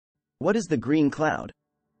What is the green cloud?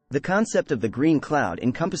 The concept of the green cloud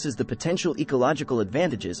encompasses the potential ecological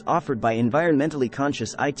advantages offered by environmentally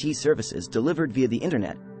conscious IT services delivered via the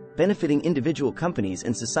internet, benefiting individual companies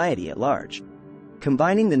and society at large.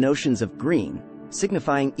 Combining the notions of green,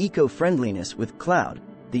 signifying eco-friendliness, with cloud,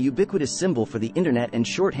 the ubiquitous symbol for the internet and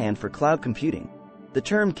shorthand for cloud computing, the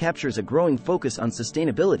term captures a growing focus on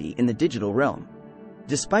sustainability in the digital realm.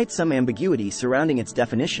 Despite some ambiguity surrounding its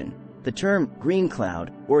definition, the term green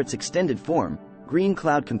cloud, or its extended form, green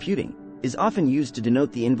cloud computing, is often used to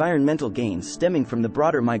denote the environmental gains stemming from the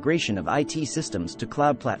broader migration of IT systems to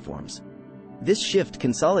cloud platforms. This shift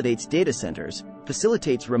consolidates data centers,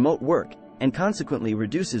 facilitates remote work, and consequently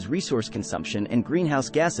reduces resource consumption and greenhouse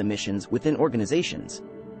gas emissions within organizations.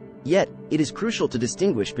 Yet, it is crucial to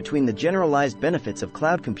distinguish between the generalized benefits of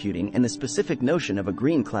cloud computing and the specific notion of a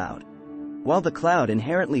green cloud. While the cloud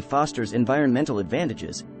inherently fosters environmental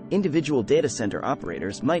advantages, individual data center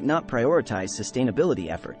operators might not prioritize sustainability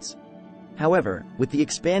efforts. However, with the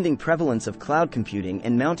expanding prevalence of cloud computing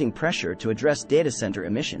and mounting pressure to address data center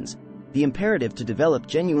emissions, the imperative to develop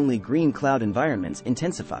genuinely green cloud environments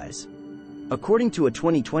intensifies. According to a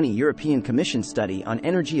 2020 European Commission study on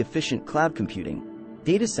energy-efficient cloud computing,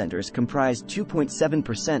 data centers comprised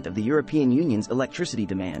 2.7% of the European Union's electricity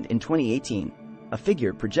demand in 2018, a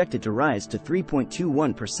figure projected to rise to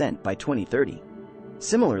 3.21% by 2030.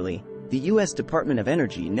 Similarly, the U.S. Department of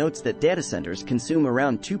Energy notes that data centers consume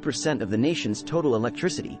around 2% of the nation's total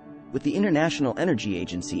electricity, with the International Energy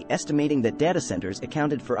Agency estimating that data centers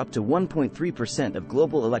accounted for up to 1.3% of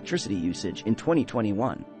global electricity usage in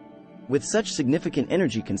 2021. With such significant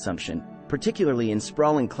energy consumption, particularly in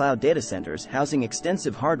sprawling cloud data centers housing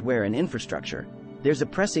extensive hardware and infrastructure, there's a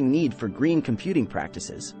pressing need for green computing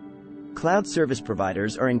practices. Cloud service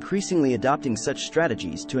providers are increasingly adopting such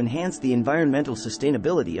strategies to enhance the environmental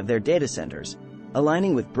sustainability of their data centers,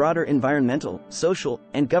 aligning with broader environmental, social,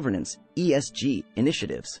 and governance (ESG)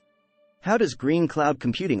 initiatives. How does green cloud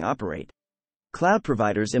computing operate? Cloud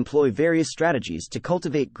providers employ various strategies to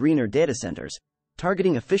cultivate greener data centers,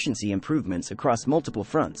 targeting efficiency improvements across multiple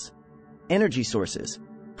fronts. Energy sources.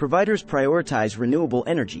 Providers prioritize renewable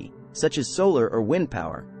energy, such as solar or wind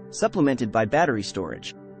power, supplemented by battery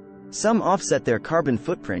storage. Some offset their carbon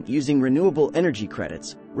footprint using renewable energy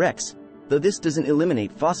credits, RECs, though this doesn't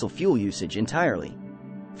eliminate fossil fuel usage entirely.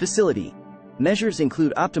 Facility. Measures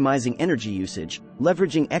include optimizing energy usage,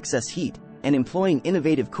 leveraging excess heat, and employing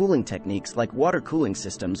innovative cooling techniques like water cooling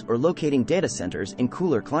systems or locating data centers in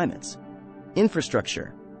cooler climates.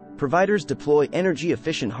 Infrastructure. Providers deploy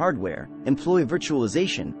energy-efficient hardware, employ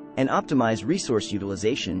virtualization, and optimize resource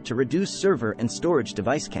utilization to reduce server and storage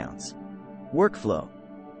device counts. Workflow.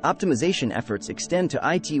 Optimization efforts extend to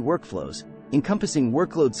IT workflows, encompassing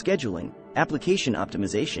workload scheduling, application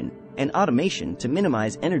optimization, and automation to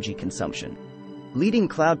minimize energy consumption. Leading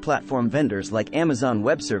cloud platform vendors like Amazon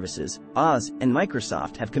Web Services, Oz, and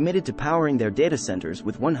Microsoft have committed to powering their data centers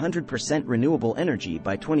with 100% renewable energy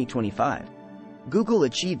by 2025. Google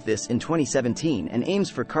achieved this in 2017 and aims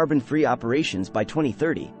for carbon-free operations by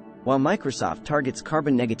 2030, while Microsoft targets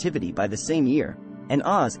carbon negativity by the same year, and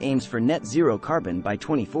Oz aims for net zero carbon by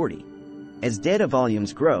 2040. As data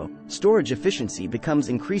volumes grow, storage efficiency becomes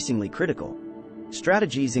increasingly critical.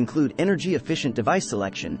 Strategies include energy-efficient device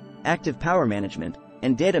selection, active power management,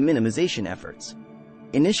 and data minimization efforts.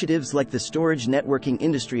 Initiatives like the Storage Networking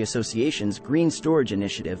Industry Association's Green Storage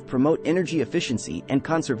Initiative promote energy efficiency and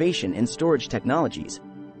conservation in storage technologies,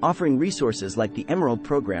 offering resources like the Emerald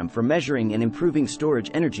program for measuring and improving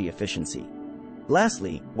storage energy efficiency.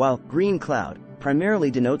 Lastly, while green cloud primarily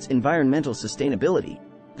denotes environmental sustainability,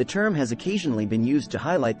 the term has occasionally been used to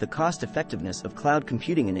highlight the cost-effectiveness of cloud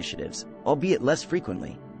computing initiatives, albeit less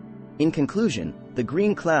frequently. In conclusion, the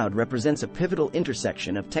green cloud represents a pivotal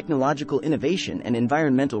intersection of technological innovation and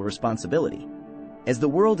environmental responsibility. As the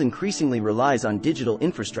world increasingly relies on digital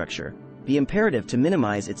infrastructure, the imperative to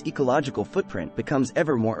minimize its ecological footprint becomes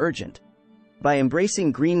ever more urgent. By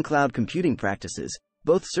embracing green cloud computing practices,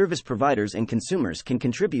 both service providers and consumers can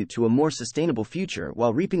contribute to a more sustainable future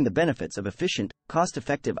while reaping the benefits of efficient,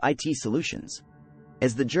 cost-effective IT solutions.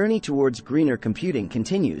 As the journey towards greener computing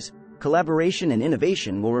continues, collaboration and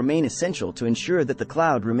innovation will remain essential to ensure that the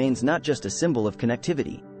cloud remains not just a symbol of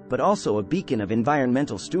connectivity, but also a beacon of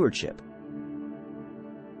environmental stewardship.